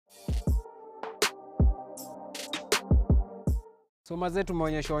So mazee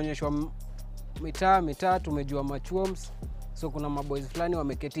tumeonyeshwa mitaa tumejua machuoms. So kuna maboys fulani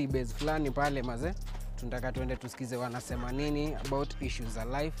wameketi base fulani pale mazee. Tunataka tuende tusikize wanasema nini about issues za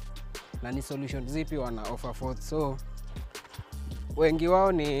life na ni solution zipi wana offer forth. So wengi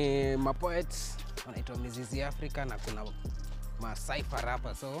wao ni mapoets wanaitwa Mizizi Africa na kuna cypher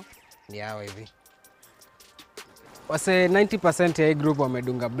rapper. So ni hao hivi. Wase 90% ya hii group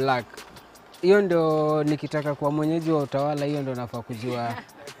wamedunga black. Hiyo ndo nikitaka kwa mwenyeji wa Utawala, hiyo ndo nafaa kujua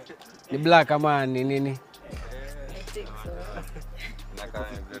ni black ama ni nini.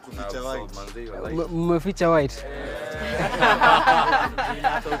 Mmeficha white.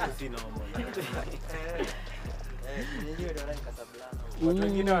 Watu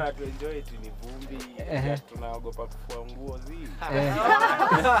wengine wanatuenjoy tu ni vumbi, tunaogopa kufua nguo zii.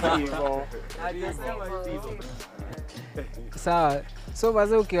 Sawa. So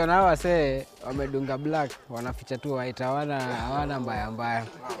baze ukiona hawa wasee wamedunga black, wanaficha tu white, hawana mbaya.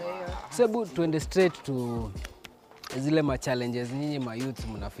 Sebu tuende straight to zile ma challenges nyinyi ma youth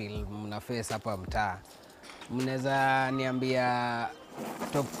mna face hapa mtaa. Mnaweza niambia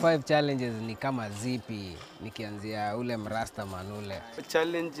top 5 challenges ni kama zipi, nikianzia ule mrasta manule.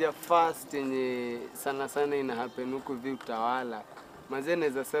 Challenge ya first yenye sana ina happen huku Utawala. Mazee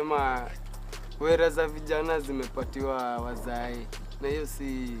naweza sema wera za vijana zimepatiwa wazai na hiyo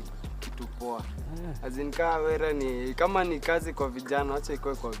si kitu poa. Azinkaa wera ni kama ni kazi kwa vijana, acha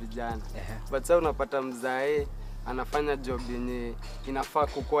ikoe kwa vijana. But sasa unapata mzae anafanya job yenye inafaa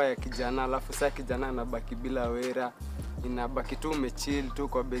kukua ya kijana, alafu sasa kijana anabaki bila wera. Inabaki tu umechill tu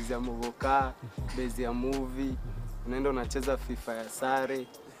kwa base ya movoka, base ya movie, unaenda unacheza FIFA ya sare.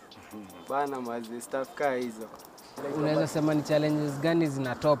 Bana mazi stuff kaa hizo. Unaweza sema ni challenges gani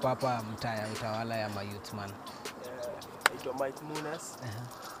zina top hapa mtaa ya Utawala ya ma youth man? Ito Mike Munas.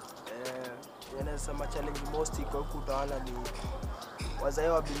 Yanasema challenge most iko huku Utawala ni wazee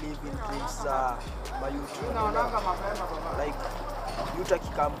wa believe in dreams za ma youth. Like youth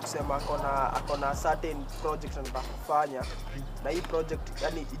akikam kusema akona certain project anataka kufanya na hii project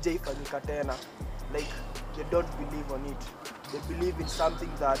yani ijaifanyika tena, like they don't believe on it. They believe in something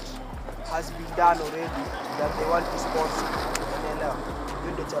that has been done already that they want to sponsor. Unaelewa?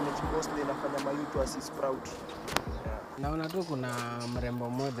 Hiyo ndio challenge mostly inafanya ma youth wasi proud. Naona tu kuna mrembo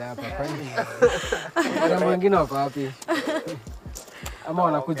mmoja hapa kwani. Mrembo wengine wako wapi? Ama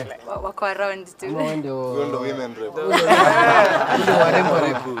wanakuja? Wako around tu. Ndio women rep. Ndio warembo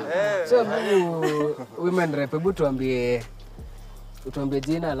rep. So women rep, hebu tuambie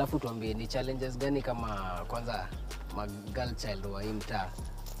jina alafu tuambie ni challenges gani kama kwanza ma girl child wa hii mtaa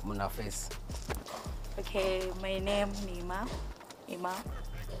mna face. Okay, my name ni Ima.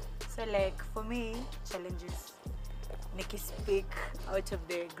 So like for me challenges speak out of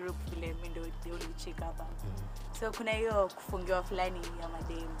the group vile mimi ndio the only chick hapa. So kuna hiyo kufungiwa fulani ya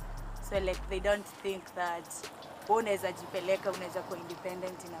madem. So like they don't think that unaweza jipeleka, unaweza kuwa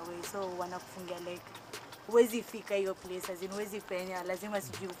independent in a way. So wanakufungia like huwezi fika hiyo place, as in huwezi penya, lazima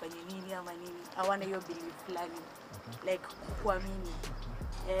sijui ufanye nini ama nini. Hawana hiyo belief fulani like kuamini.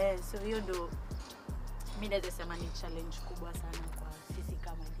 So hiyo ndio mimi naweza sema ni challenge kubwa sana kwa sisi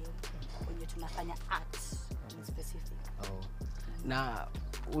kama dem wenye tunafanya art in specific. Na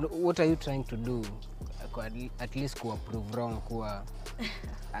what are you trying to do at least ku prove wrong kuwa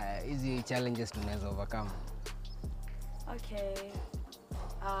hizi challenges tunaweza overcome? Okay.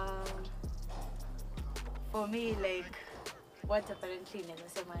 For me like what apparently naweza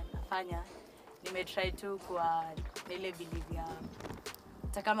sema nafanya, nimetry tu kwa ile belief ya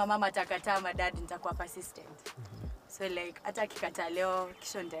hata kama mama atakataa, my dad nitakuwa persistent. So like hata akikataa leo,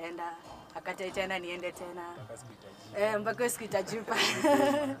 kesho nitaenda, akatae tena niende tena. Mpaka siku itajipa.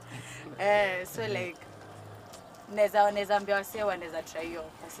 So like naweza ambia wase wanaweza try hiyo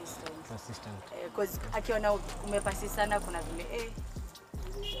persistent. Because akiona umepersist sana kuna vile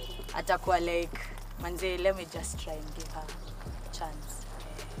atakuwa like manze, let me just try and give her a chance.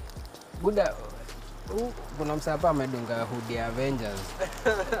 Buda kuna msapa amedunga hoodie ya Avengers.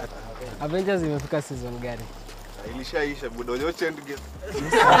 Avengers imefika season gani? Ilishaisha buda, watch end game.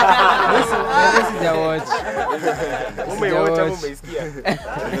 Sija watch. Umeisikia?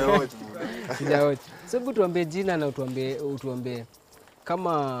 Watch buda. Sija watch. Sababu tuambie jina na utuambie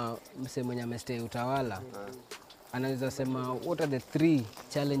kama msemo mwenye amestay Utawala. Anaweza sema what are the 3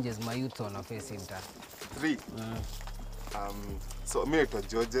 challenges my youth wana face in town? 3. So mimi naitwa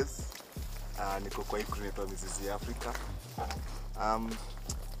Georges. Niko kwa icon inaitwa Mizizi Africa.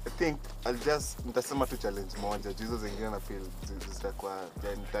 I think nitasema tu challenge moja. Hizo zingine na feel zitakuwa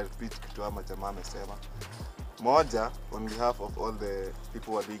nitapitch kitu ama jamaa amesema. Moja, on behalf of all the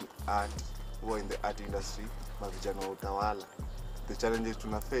people who are doing art, who are in the art industry, mavijana wa Utawala. the challenges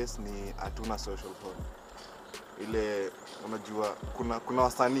tuna face ni hatuna social hall. Ile unajua kuna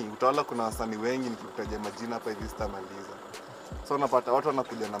wasanii, Utawala kuna wasanii wengi nikitaja majina hapa hivi sitamaliza. So unapata watu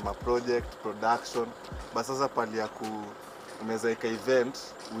wanakuja na project, production, basi sasa pali ya unaweza ika event,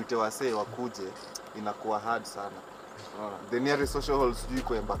 uite wasee wakuje, inakuwa hard sana. Unaona? The nearest social hall sijui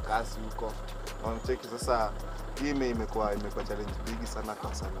kwa Embakasi huko. Unacheki sasa hii imekuwa challenge big sana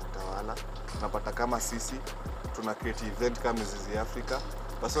kwa sana Utawala. Unapata kama sisi tuna create event kama Mizizi Africa,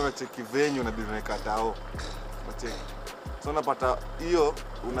 basi unacheki venue na dineka tao. Unacheki. So unapata hiyo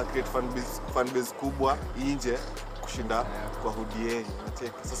una create fan base kubwa nje kushinda kwa Hoodie.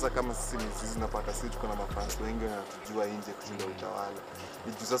 Unacheki. Sasa kama sisi napata sisi tuko na mafans wengi wanatujua nje kushinda Utawala.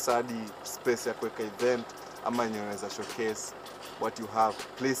 Ni sasa hadi space ya kuweka event ama yenye unaweza showcase what you have,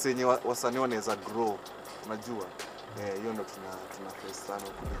 place yenye wasanii wanaweza grow, unajua hiyo ndo tuna face sana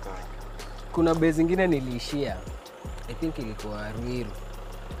kupika. Kuna base zingine niliishia, I think ilikuwa Ruiru,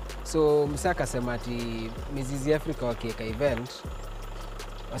 so msaka sema ati Mizizi Africa wakiweka event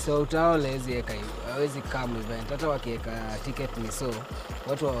wasa Utawala hawezi come event, hata wakiweka ticket ni so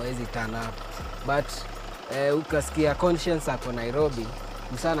watu hawawezi turn up, but ukasikia conscience ako Nairobi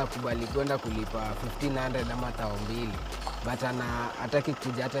msana kubali kwenda kulipa 1500 ama 2000, but hataki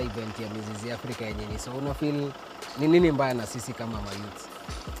kuja hata event ya Mizizi Africa yenye ni so una feel ni nini mbaya na sisi kama mayouth?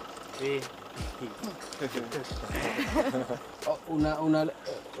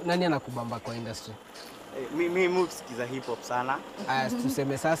 Nani anakubamba kwa industry? Mimi husikiza hip hop sana.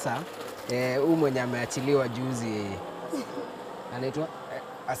 Tuseme sasa huyu mwenye ameachiliwa juzi anaitwa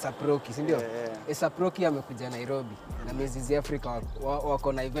Asaproki, si ndio? Asaproki amekuja Nairobi na Mizizi Africa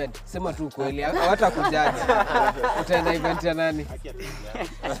wako na event. Sema tu kweli, hawatakujaje. Utaenda event ya nani?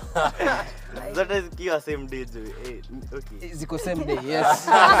 Zote zikiwa same day. Okay. Ziko same day, yes.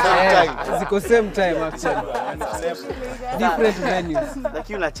 Ziko same time actually. Different venues.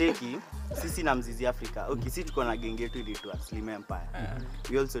 Lakini unacheki sisi na Mizizi Africa. Okay, sisi tuko na genge yetu inaitwa Slim Empire.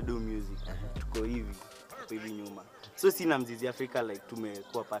 We also do music. Tuko hivi nyuma. So sisi na Mizizi Africa like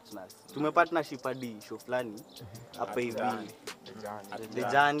tumekuwa partners. Tumepartnership hadi show fulani hapa hivi. The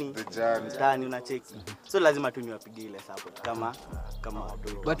Journey. Tani unacheki. So lazima tu niwapige ile support kama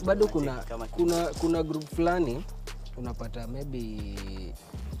watu. But bado kuna group fulani unapata maybe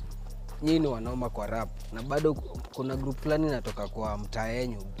nyinyi wanaoma kwa rap na bado kuna group fulani inatoka kwa mtaa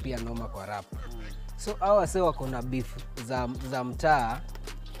yenu pia noma kwa rap. So hao wase wako na beef za mtaa.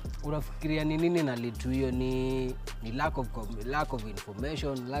 Unafikiria ni nini na lead to hiyo? Ni lack of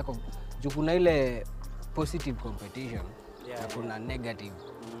information, kuna ile positive competition na kuna negative.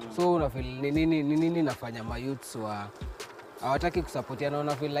 So unafeel ni nini nafanya mayouths hawataki kusapotiana,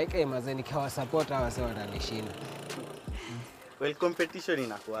 una feel like mazee nikiwa support hawa sasa watanishinda. Well, competition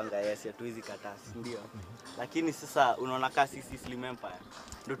inakuanga yes, hatuwezi kataa, ndio. Lakini sasa unaona kasi sisi Slim Empire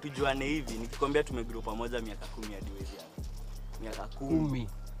ndio tujuane hivi, nikikwambia tumegroup pamoja miaka 10 hadi hivi hapa. Miaka 10.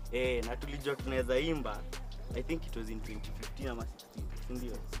 Na tulijua tunaweza imba. I think it was in 2015 ama 16,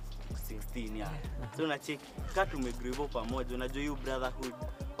 ndio. 16 yeah. So unacheki kama tumegroup pamoja, unajua hiyo brotherhood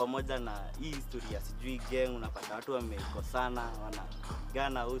pamoja na hii historia sijui gang, unapata watu wamekosana,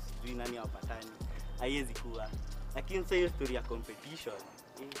 wanagana au sijui nani hawapatani. Haiwezi kuwa. Lakini sasa hiyo story ya competition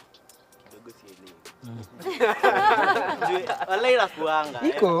kidogo sielewi. Wala ila kuanga.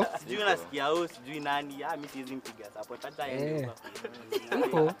 Sijui unasikia au sijui nani, mimi siwezi mpiga support hata yeye.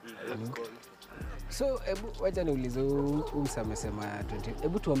 So hebu wacha niulize amesema 20.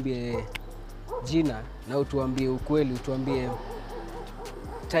 Hebu tuambie jina na utuambie ukweli, utuambie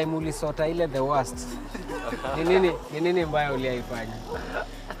time ulisota ile the worst. Ni nini mbaya uliaifanya?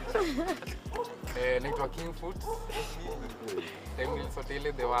 Naitwa King Foot. Time nilisota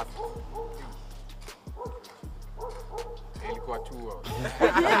ile the worst. Ilikuwa chuo.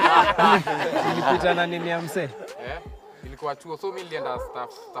 Nilipita na nini ya mse? Ilikuwa chuo, so mimi nilienda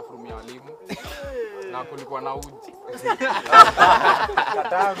staff room ya walimu na kulikuwa na uji.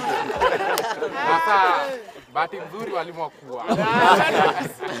 Katambi. Sasa bahati nzuri walimu wakuwa.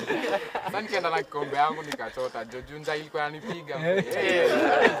 Sasa nikaenda na kikombe yangu nikachota, Jojunja ilikuwa ananipiga.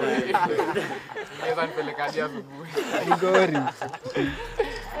 Ningeza nipeleka hadi asubuhi. Ngori.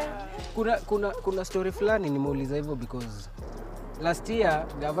 Kuna story fulani nimeuliza hivyo because last year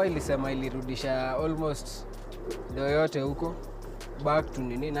gava ilisema ilirudisha almost ndio yote huko back to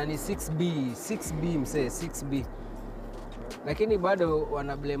nini na ni 6B msee 6B, lakini bado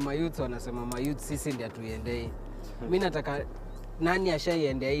wana blame mayouth, wanasema mayouth sisi ndio tuiendei. Mimi nataka nani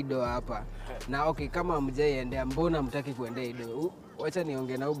ashaiendea ido hapa na okay, kama mjaiendea mbona mtaki kuendea ido? Wacha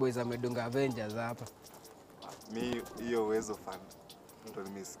niongee na boys amedunga Avengers hapa. Mimi hiyo uwezo Ndo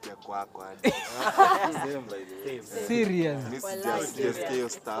nimesikia kwako hadi. Same by the way. Serious. Mimi sijasikia hiyo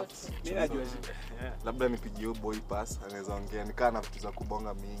stuff. Mimi najua labda nipigie boy pass anaweza ongea nikaa na vitu za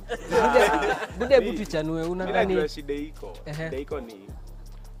kubonga mingi. Bude hebu tuchanue unadhani Mimi najua shida iko ni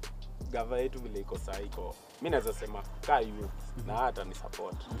gava yetu vile iko saa iko. Mimi naweza sema kaa youth na hata ni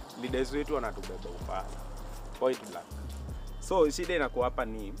support. Leaders wetu wanatubeba ufala. Point blank. So shida inakuwa hapa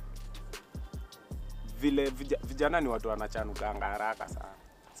ni vile vijana ni watu wanachanuka haraka sana.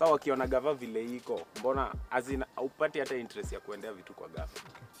 Sasa wakiona gava vile iko, mbona azina upati hata interest ya kuendea vitu kwa gava.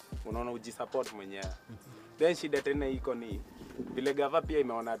 Unaona ujisupport mwenyewe. Then shida tena iko ni vile gava pia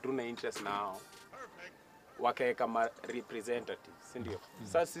imeona tuna interest nao. Wakaeka ma representatives, si ndio?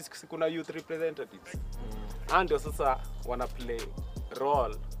 Sasa sisi kuna youth representatives. Ndio sasa wana play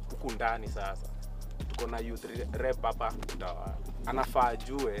role huku ndani sasa. Tuko na youth rep hapa Utawala. Anafaa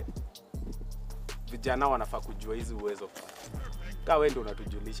ajue vijana wanafaa kujua hizi uwezo. Kama wewe ndio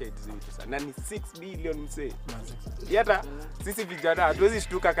unatujulisha hizi vitu sana. Na ni 6 billion msee. Hata sisi vijana hatuwezi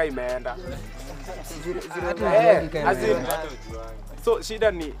shtuka kama imeenda. So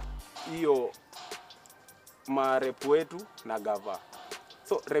shida ni hiyo marepu wetu na gava.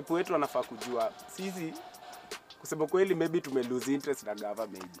 So repu wetu wanafaa kujua sisi kusema kweli maybe tume lose interest na gava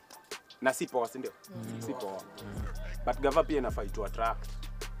maybe. Na si poa, si ndio? Si poa. But gava pia inafaa to attract,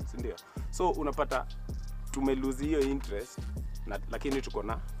 si ndio? So unapata tume lose hiyo interest na lakini tuko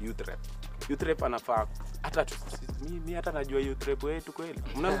na youth rep. Youth rep anafaa hata mimi hata najua youth rep wetu kweli.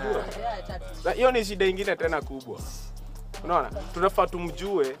 Mnamjua? Hiyo ni shida nyingine tena kubwa. Unaona? Tunafaa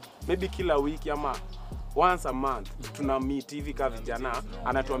tumjue maybe kila wiki ama once a month tuna meet hivi kama vijana,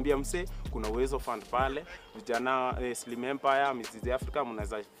 anatuambia mse kuna uwezo fund pale vijana Slim Empire Mrs Africa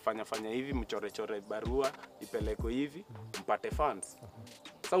mnaweza fanya hivi, mchore barua ipelekwe hivi mpate funds.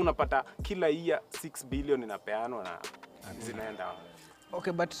 Sasa unapata kila year 6 billion inapeanwa na zinaenda.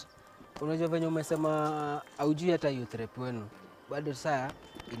 Okay, but unajua venye umesema aujui hata youth rep wenu bado saa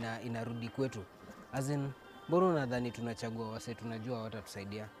inarudi kwetu. As in, mbona unadhani tunachagua wase tunajua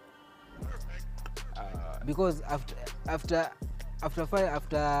watatusaidia? Because after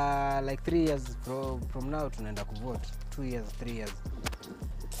like 3 years from now tunaenda kuvote 2 years 3 years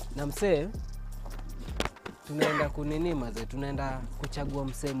na msee tunaenda kunini maze, tunaenda kuchagua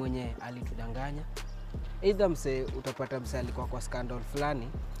msee mwenye alitudanganya. Either msee utapata msee alikuwa kwa scandal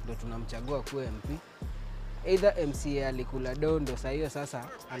fulani ndio tunamchagua kuwa MP, either MCA alikula do ndo saa hiyo sasa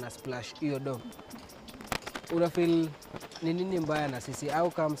ana splash hiyo do. Una feel ni nini mbaya na sisi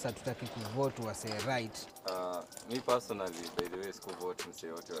au kama hatutaki kuvote wa say right? Me personally by the way sikuvote msee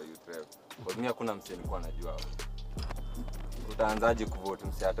yote wa youth rep. Kwa mimi hakuna msee nilikuwa najua. Utaanzaje kuvote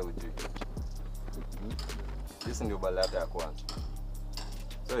msee hata ujui? Hiyo ndio balaa ya kwanza.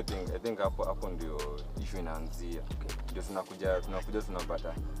 So I think hapo ndio issue inaanzia. Ndio tunakuja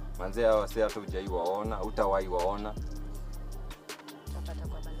tunapata manzee hao wase hata hujai waona, hutawahi waona.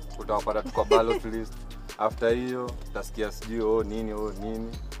 Utawapata kwa ballot list. After hiyo utasikia sijui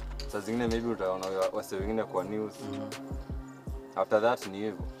nini. Saa zingine maybe utaona wase wengine kwa news. After that ni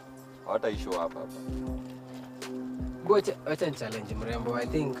hivyo. Hata issue hapa. Acha challenge mrembo. I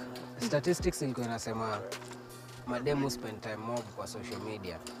think statistics ilikuwa inasema mademu spend time more kwa social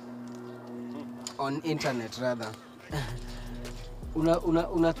media. On internet rather.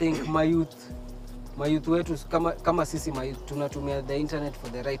 una think my youth wetu kama sisi my youth tunatumia the internet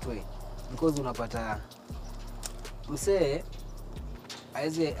for the right way? Because unapata msee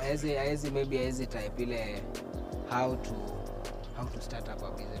aezi maybe aezi type ile how to start up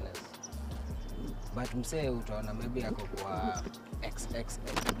a business, but msee utaona maybe yako kwa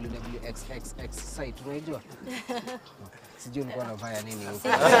www.xxx site, unajua sijui nilikuwa nafanya nini huko.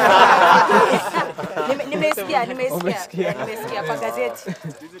 Nimesikia kwa gazeti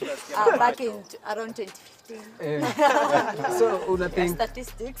back in around 2015. So una think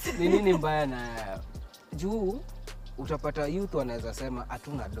statistics ni nini mbaya na juu utapata youth wanaweza sema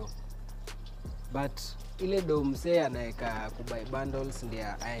hatuna do, but ile do msee anaweka kubuy bundles ndio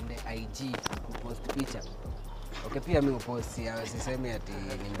aende IG kupost picha. Okay, pia mimi upost sisemi ati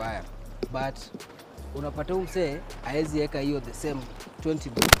ni mbaya, but unapata msee haezi weka hiyo the same 20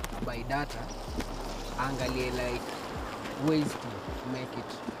 by data, angalie like ways to make it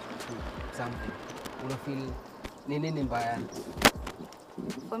to something. Una feel ni nini mbaya?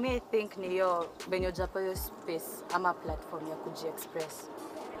 For me, I think ni yo benyo japo yo space ama platform ya kuji express.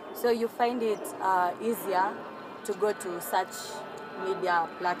 So you find it easier to go to such media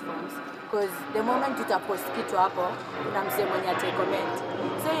platforms because the moment you post kitu hapo kuna msee mwenye atacomment,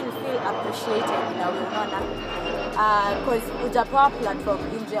 so you'll feel appreciated na wewe unaona because ujapoa platform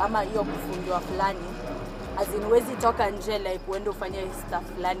nje ama hiyo kufundwa fulani as in huwezi toka nje like uende ufanye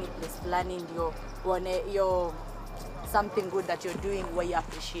stuff fulani place fulani ndio uone hiyo something good that you're doing where you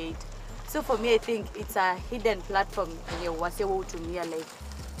appreciate. So for me I think it's a hidden platform yenye wase hutumia like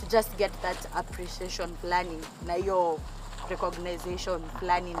to just get that appreciation fulani na hiyo recognition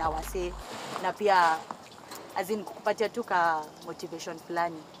fulani na wase na pia as in kukupatia tu ka motivation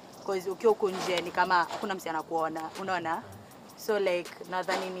fulani because ukiwa huko nje ni kama hakuna mtu anakuona, unaona. So like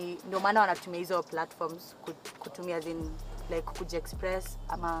nadhani ndio maana wanatumia hizo platforms kutumia as in like kujiexpress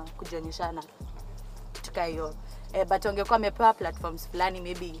ama kujionyeshana tuka hiyo. But ungekuwa amepewa platforms fulani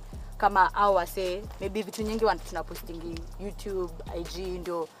maybe kama au wase maybe vitu nyingi tunapostingi YouTube, IG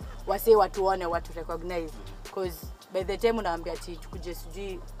ndio wase watuone, watu recognize because by the time unaambia ati tukuje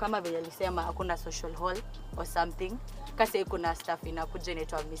sijui kama vile alisema hakuna social hall or something kasi kuna staff inakuja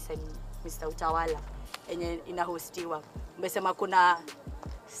inaitwa Mr. Utawala yenye inahostiwa umesema kuna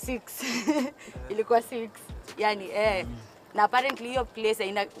 6 ilikuwa 6 yani na apparently hiyo place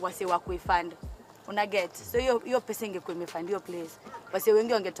haina wase wa kuifund una get so hiyo pesa ingekuwa imefund hiyo place wase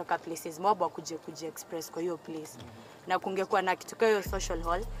wengi wangetoka places mob wakuje express kwa hiyo place na kungekuwa na kitu hiyo social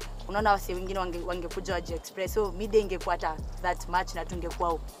hall unaona wase wengine wangekuja waje express so media ingekuwa hata that much na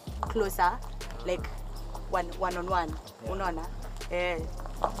tungekuwa closer like one on one unaona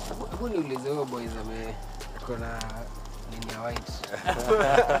Hebu niulize huyo boys kuna nini ya white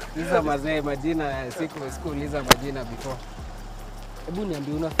hizo mazee majina sikuuliza majina before. Hebu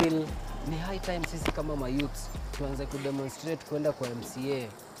niambie una feel ni high time sisi kama mayouth tuanze kudemonstrate kwenda kwa MCA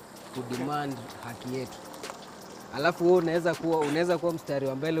kudemand haki yetu. Alafu wewe unaweza kuwa mstari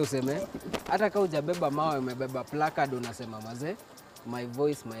wa mbele useme hata kama hujabeba mawe umebeba placard unasema mazee my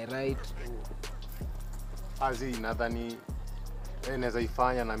voice my right. Azi nadhani naweza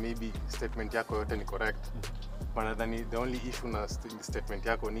ifanya na maybe statement yako yote ni correct. But nadhani the only issue na statement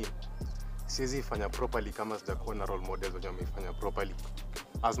yako ni siwezi ifanya properly kama sijakuwa na role models wenye wameifanya properly.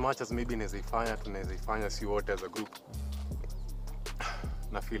 As much as maybe naweza ifanya tunaweza ifanya si wote as a group.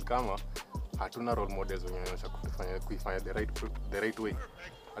 Na feel kama hatuna role models wenye wanaonyesha kuifanya the right way.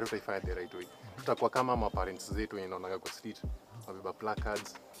 Hatutaifanya the right way. Tutakuwa kama ma parents zetu wenye wanaona kwa street wabeba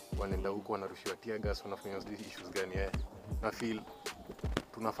placards wanaenda huko wanarushiwa tear gas wanafanya issues gani na feel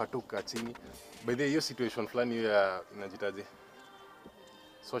tunafatuka chini by the hiyo situation fulani hiyo ya inajitaje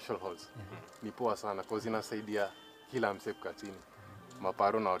social halls ni poa sana cause inasaidia kila mse kukaa chini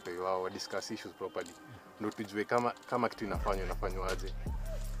maparo na watu wao discuss issues properly ndio tujue kama kitu inafanywa aje.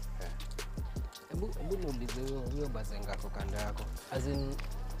 Hebu niulize hiyo bazenga kwa kanda yako as in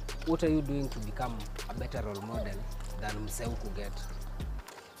what are you doing to become a better role model than mse huku get?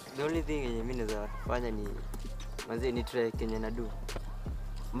 The only thing yenye mimi naweza fanya ni manze ni try Kenya na do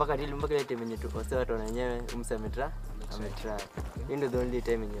mpaka ile time yenye tu wase watu wenyewe mse ametry. Ndio the only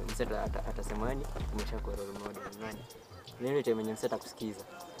time yenye mse atasema yani umeshakuwa role model nani ndio time yenye mse atakusikiza.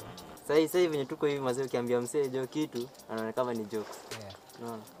 Sasa hivi venye tuko hivi manze ukiambia mse jo kitu anaona kama ni jokes.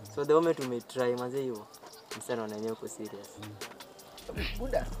 No. So the moment we try manze hiyo mse anaona yenyewe uko serious.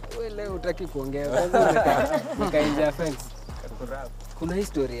 Buda wewe leo utaki kuongea kwanza ukaingia fence. Kuna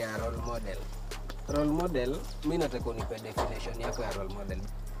historia ya role model. Role model, mimi nataka unipe definition yako ya role model.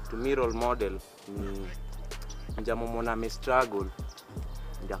 To me role model ni njamo mwana me struggle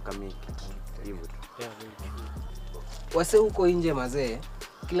ndio akamake hivyo. Wase huko nje mazee,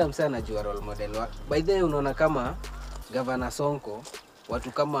 kila msana anajua role model wake. By the way unaona kama Governor Sonko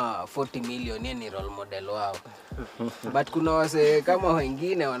watu kama 40 million ni role model wao. But kuna wase kama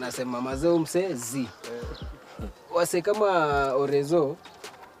wengine wanasema mazee mse zi. Wase kama Orezo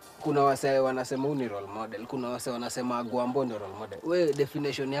kuna wase wanasema ni role model, kuna wase wanasema Gwambo ndio role model. Wewe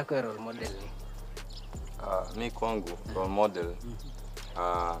definition yako ya role model ni? Mi kwangu role model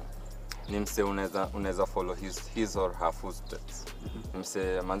ni mse unaweza follow his or her footsteps.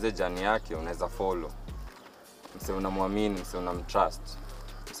 Mse manze jani yake unaweza follow. Mse unamwamini, mse unamtrust.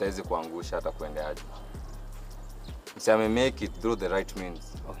 Mse hizi kuangusha hata kuendeaje. Mse make it through the right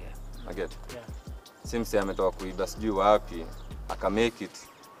means. Okay. I get. Yeah. Si mse ametoka kuiba sijui wapi, aka make it.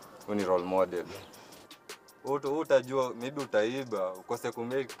 Ni role model. Utajua maybe utaiba ukose ku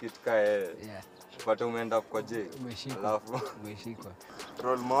make it ka yeah. Pata umeenda kwa jail. Alafu umeshikwa.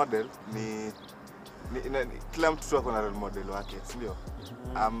 Role model ni kila mtu ako na role model wake, si ndio?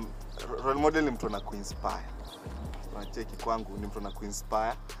 Role model ni mtu ana kuinspire. Unacheki kwangu ni mtu ana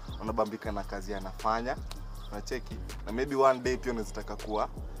kuinspire, unabambika na kazi anafanya. Unacheki na maybe one day pia unataka kuwa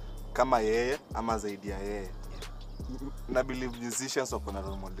kama yeye ama zaidi ya yeye. Na believe musicians wako na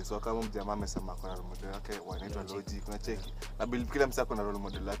role models. So kama mjamaa amesema kuna role model wake wanaitwa Logic, unacheki. Na believe kila msako na role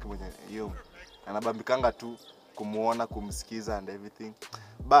model wake mwenye hiyo anabambikanga tu kumuona, kumsikiza and everything.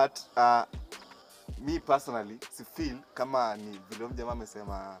 But me personally si feel kama ni vile jamaa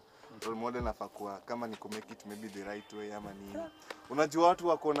amesema role model nafaa kuwa kama ni make it maybe the right way ama nini. Unajua watu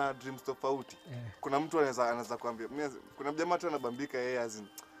wako na dreams tofauti. Kuna mtu anaweza kuambia kuna jamaa tu anabambika yeye azin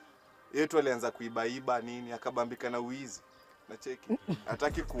yeye tu alianza kuibaiba nini akabambika na uizi. Na cheki.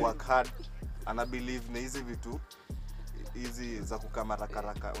 Hataki kuwork hard. Ana believe na hizi vitu hizi za kukamara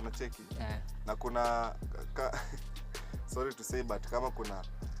karaka unacheki. Na kuna sorry to say but kama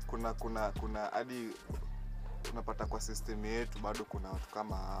kuna hadi unapata kwa system yetu bado kuna watu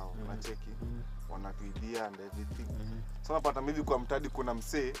kama hao unacheki wanatuibia and everything. So unapata maybe kwa mtadi kuna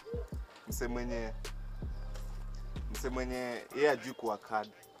msee mwenye yeye ajui kwa card.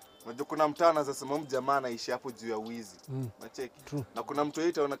 Unajua kuna mtaa anasema mjamaa anaishi hapo juu ya wizi. Unacheki. Na kuna mtu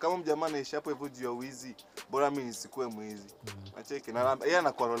yeyote anaona kama mjamaa anaishi hapo hivyo juu ya wizi, bora mimi nisikue mwizi. Unacheki. Na yeye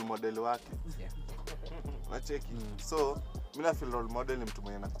anakuwa role model wake. Unacheki. So mimi na feel role model ni mtu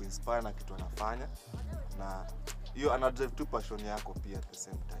mwenye anakuinspire na kitu anafanya na hiyo ana drive tu passion yako pia at the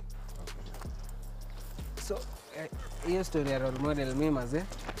same time. So hiyo story ya role model mimi mazee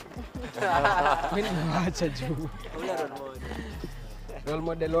mimi nimewaacha juu. Role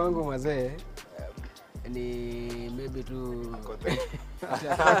model wangu mazee ni maybe tu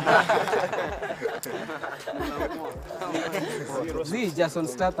Jason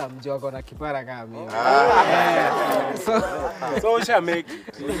Statham mjua kona kipara kama mimi. So usha make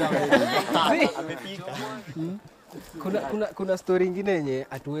amepika. Kuna story nyingine yenye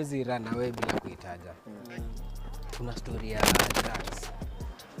hatuwezi run away bila kuitaja. Kuna story ya drugs.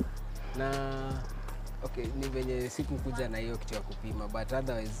 Na okay, ni venye sikukuja na hiyo kitu ya kupima but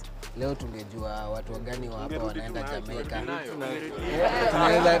otherwise leo tungejua watu gani wa hapa wanaenda Jamaica.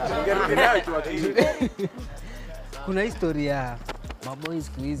 Kuna historia ya maboys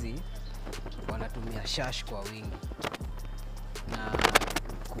siku hizi wanatumia shash kwa wingi na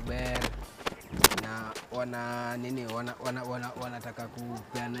kuber na wanataka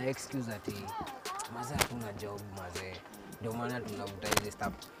kupeana excuse ati mazee hatuna job mazee, ndio maana tunavuta hizi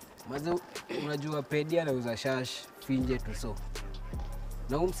stuff mazee. Unajua pedia anauza shash finje tu so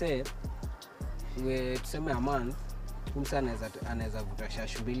na umse tuseme a month umse anaweza vuta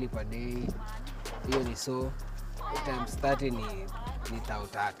shash 2 per day, hiyo ni so times 30 ni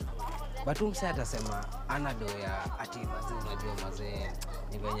 3,000. But umse atasema ana do ya ati mazee, unajua mazee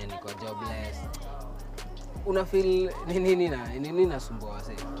ni venye niko jobless. Una feel nini nasumbua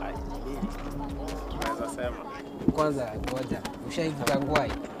wase? Naweza sema kwanza ngoja ushaivuta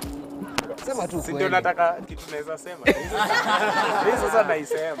ngwai, sema tu kweli. Ndio nataka kitu naweza sema. Mimi sasa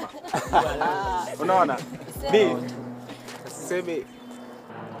naisema. Unaona? Mimi sema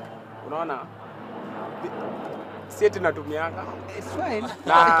unaona sieti natumianga. It's fine.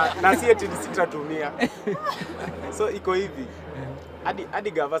 Na sieti sitatumia. So iko hivi.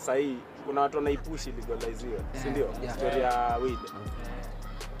 Hadi gava sahi kuna watu wanaipush legalize hiyo, si ndio? Story ya weed.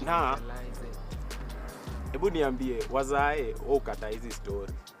 Na hebu niambie wazae ukata hizi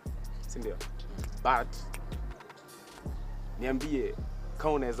story, si ndio? But niambie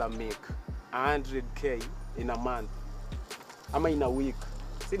kama unaweza make 100k in a month ama in a week,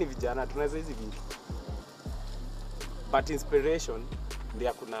 si ni vijana tunaweza hizi vitu. But inspiration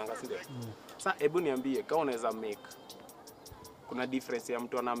ndio kunanga, si ndio? Sasa hebu niambie kama unaweza make, kuna difference ya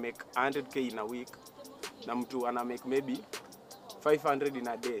mtu ana make 100k in a week na mtu ana make maybe 500 in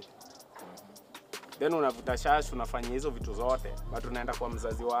a day. Then unavuta shash, unafanya hizo vitu zote, but unaenda kwa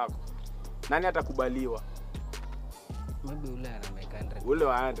mzazi wako. Nani atakubaliwa? Maybe ule ana make 100. Ule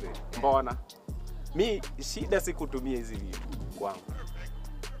wa 100. Mbona? Mi shida si kutumia hizi vitu kwangu.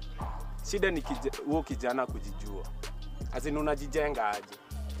 Shida ni huo kijana kujijua. Azini unajijenga aje?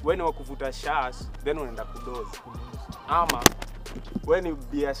 Wewe ni wakuvuta shash, then unaenda kudozi. Ama wewe ni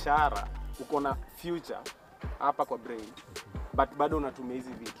biashara, uko na future hapa kwa brain, but bado unatumia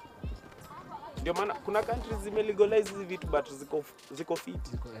hizi vitu. Ndio maana kuna countries zimelegalize hizi vitu but ziko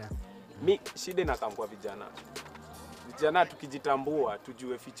fit. Mi shida inakaa kwa vijana. Vijana tukijitambua,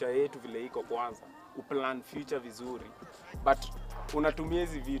 tujue future yetu vile iko kwanza, uplan future vizuri. But unatumia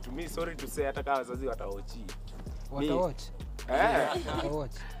hizi vitu. Mi sorry to say hata kama wazazi wataochi. Watawatch.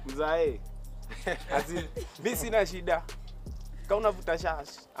 Watawatch. Mzae. Mi sina shida. Kama unavuta shash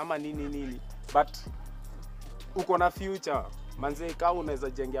ama nini but uko na future. Manze kama unaweza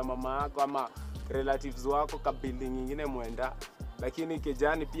jengea mama yako ama relatives wako ka building nyingine muenda, lakini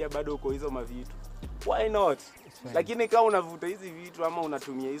kijani pia bado uko hizo mavitu. Why not? Lakini kama unavuta hizi vitu ama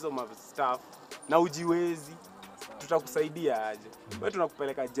unatumia hizo stuff na ujiwezi, tutakusaidia aje? Wewe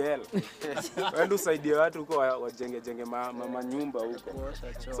tunakupeleka jela. Wewe usaidie watu huko wajenge mama nyumba huko.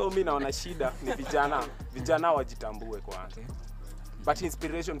 So mimi naona shida ni vijana wajitambue kwanza. But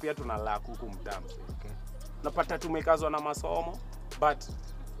inspiration pia tunalack huku mtaani. napata tumekazwa na masomo but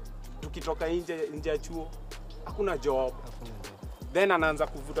tukitoka nje ya chuo hakuna job. Then anaanza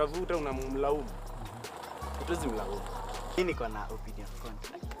kuvuta unamlaumu. Utuzi mlaumu. Mimi niko na opinion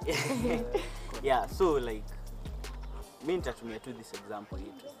yeah, so like mimi nitatumia tu this example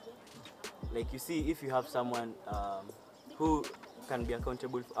yetu. Like you see, if you have someone who can be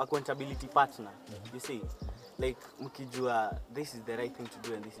accountability partner, you see, like mkijua this is the right thing to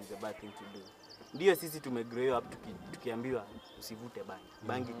do and this is the bad thing to do. Ndio sisi tumegrow up tukiambiwa usivute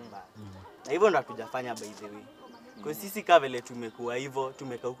bangi ni mbaya. Na hivyo ndo hatujafanya by the way. Kwa sisi kama vile tumekuwa hivyo,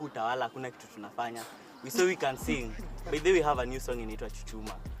 tumekaa huku Utawala, hakuna kitu tunafanya. We can sing. By the way, we have a new song inaitwa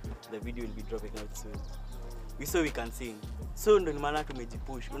Chuchuma. The video will be dropping out soon. We can sing. So ndo ni maana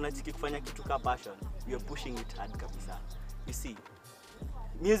tumejipush. Unachiki kufanya kitu ka passion, we are pushing it hard kabisa. You see,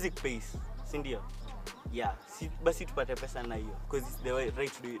 music pays, si ndio? Yeah, basi tupate pesa na hiyo because it's the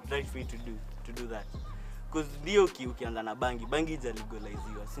right way to do that. Because ndio ukianza na bangi ija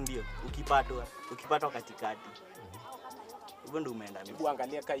legaliziwa, si ndio? Ukipatwa katikati. Hivyo ndo umeenda mimi.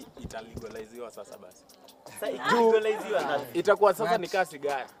 Kuangalia kai italegaliziwa sasa basi. Sasa legaliziwa itakuwa sasa ni kasi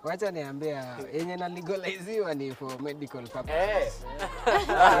gani? Wacha niambia yenye na legaliziwa ni for medical purposes.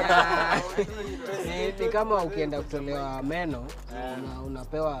 Ni kama ukienda kutolewa meno,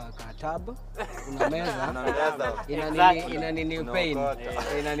 unapewa katab, unameza, ina nini pain,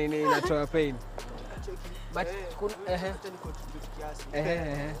 ina nini inatoa pain. But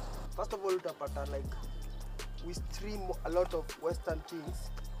first of all utapata like we stream a lot of western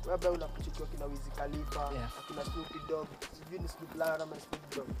things whereby unakuchukua kina Wiz Khalifa, akina Snoopy Dogg, sijui ni Snoop Lion ama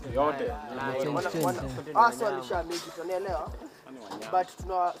Snoop Dogg. Yote. Alisha make tunaelewa. But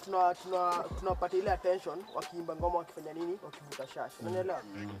tunapata ile attention wakiimba ngoma wakifanya nini? Wakivuta shash. Unaelewa?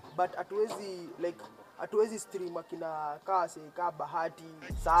 But hatuwezi stream akina Kase, Bahati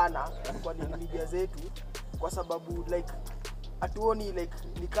sana kwa media zetu kwa sababu like hatuoni like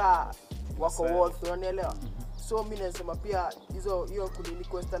nikaa wako worth, unanielewa? So mimi nasema pia hiyo kunini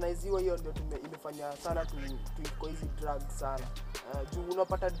questionaiziwa hiyo ndio imefanya sana tuiko hizi drugs sana. Juu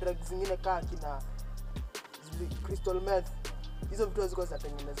unapata drugs zingine kaa kina crystal meth, hizo vitu ziko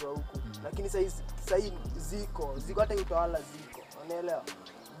zinatengenezwa huku. Lakini sasa ziko hata Utawala ziko, unaelewa?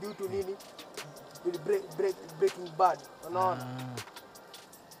 Due to nini? Breaking Bad, unaona?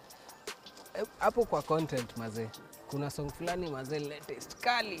 Hapo kwa content mazee, kuna song fulani mazee latest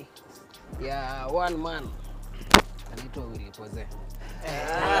kali ya one man anaitwa Willy Poze.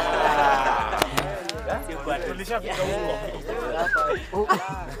 Tulishafika huko.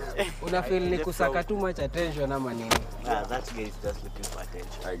 Una feel ni kusaka too much attention ama nini? That guy is just looking for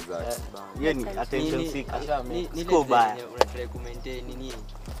attention. Exactly. Yeye ni attention seeker. Siko baya. Unatry kumaintain nini?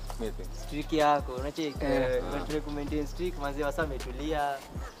 Streak yako, unatry kumaintain streak, mazee wasa umetulia.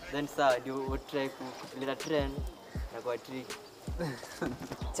 Then sawa ndio utry kuleta trend na kwa trick.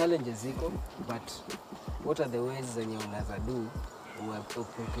 Challenges ziko, but what are the ways zenye unaweza do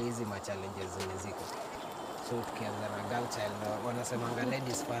uepuke hizi ma challenges zenye ziko? So tukianza na girl child, wanasemanga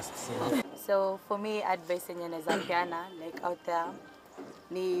ladies first. So for me, advice yenye naweza peana like out there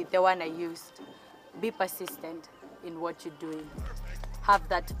ni the one I used. Be persistent in what you're doing. Have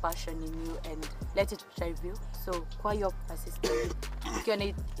that passion in you and let it drive you. So kwa hiyo persistent.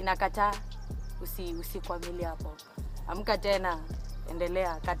 Ukiona inakataa usikwamilia hapo. Amka tena,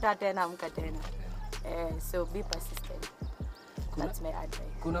 endelea, kataa tena, amka tena. So be persistent. That's my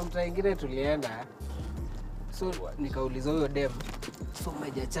advice. Kuna mtu mwingine tulienda, so nikauliza huyo dem, so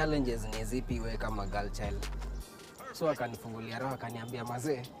major challenges ni zipi wewe kama girl child? So akanifungulia roho akaniambia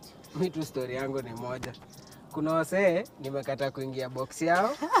mazee, mimi tu story yangu ni moja. Kuna wasee nimekata kuingia box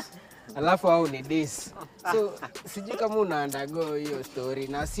yao alafu au ni dis. So sijui kama una undergo hiyo story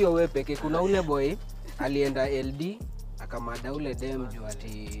na sio wewe pekee. Kuna ule boy alienda LD akamada ule dem juu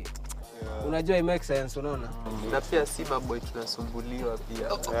ati unajua it makes sense, unaona? Na pia si maboy tunasumbuliwa pia.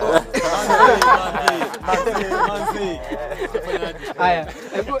 Haya,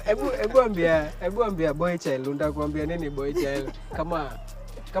 hebu ambia boy child, unataka kuambia nini boy child?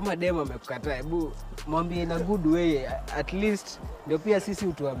 Kama dem amekukataa, hebu mwambie in a good way, at least ndio pia sisi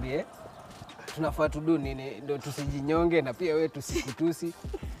utuambie tunafaa tudu nini, ndio tusijinyonge na pia wewe tusikutusi.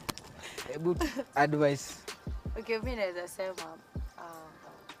 Hebu advice. Okay, mimi naweza sema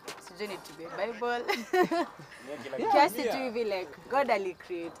sijui ni to be Bible. Kiasi tu hivi like God ali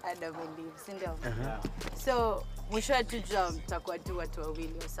create Adam and Eve, si ndio? So mwisho tu jump mtakuwa tu watu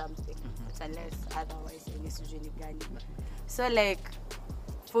wawili or something, unless otherwise ni sijui ni gani. So like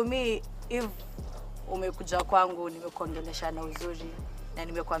for me, if umekuja kwangu nimekuongelesha na uzuri na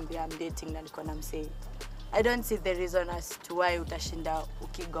nimekwambia I'm dating na niko na msee, I don't see the reason as to why utashinda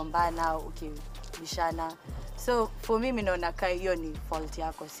ukigombana kubishana. So for me mimi naona kai hiyo ni fault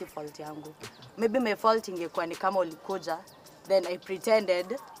yako, si fault yangu. Maybe my fault ingekuwa ni kama ulikuja then I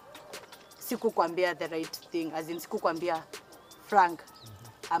pretended sikukwambia the right thing, as in sikukwambia Frank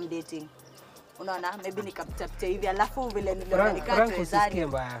I'm dating. Unaona, maybe nikapita hivi alafu vile niliona nikatoe Frank usisikie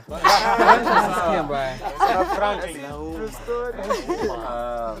mbaya.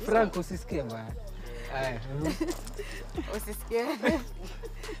 Frank usisikie mbaya. Usisikie.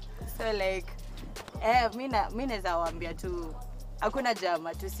 So like mimi naweza waambia tu hakuna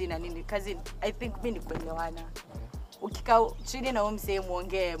jama tu sina nini kazi. I think mimi ni kuelewana. Ukikaa chini na umse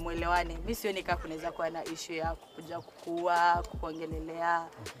muongee muelewane. Mimi sioni kama kunaweza kuwa na issue ya kuja kukua, kuongelelea,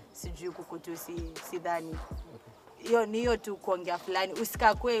 sijui kukutusi, sidhani. Hiyo tu kuongea fulani.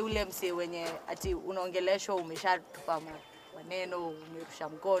 Usikakwe ule mse wenye ati unaongeleshwa umeshatupa maneno, umerusha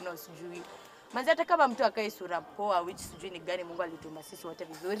mkono, sijui. Manzi hata kama mtu akae sura poa, which sijui ni gani Mungu alituma sisi wote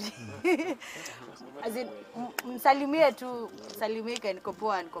vizuri. As in, msalimie tu, salimika niko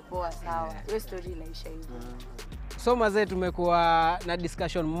poa sawa. Hiyo story inaisha hivyo. So mazee tumekuwa na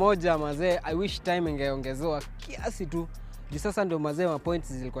discussion moja mazee, I wish time ingeongezewa kiasi tu. Juu sasa ndio mazee ma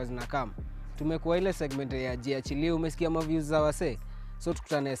points zilikuwa zinakam. Tumekuwa ile segment ya jiachilie, umesikia ma views za wasee. So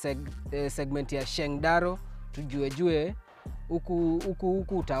tukutane segment ya Shengdaro, tujue huku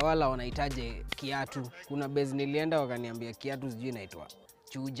Utawala wanahitaji kiatu. Kuna base nilienda wakaniambia kiatu sijui inaitwa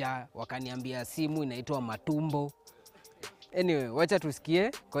chuja, wakaniambia simu inaitwa matumbo. Anyway, wacha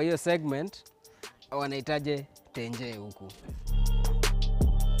tusikie kwa hiyo segment wanahitaji tenje huku.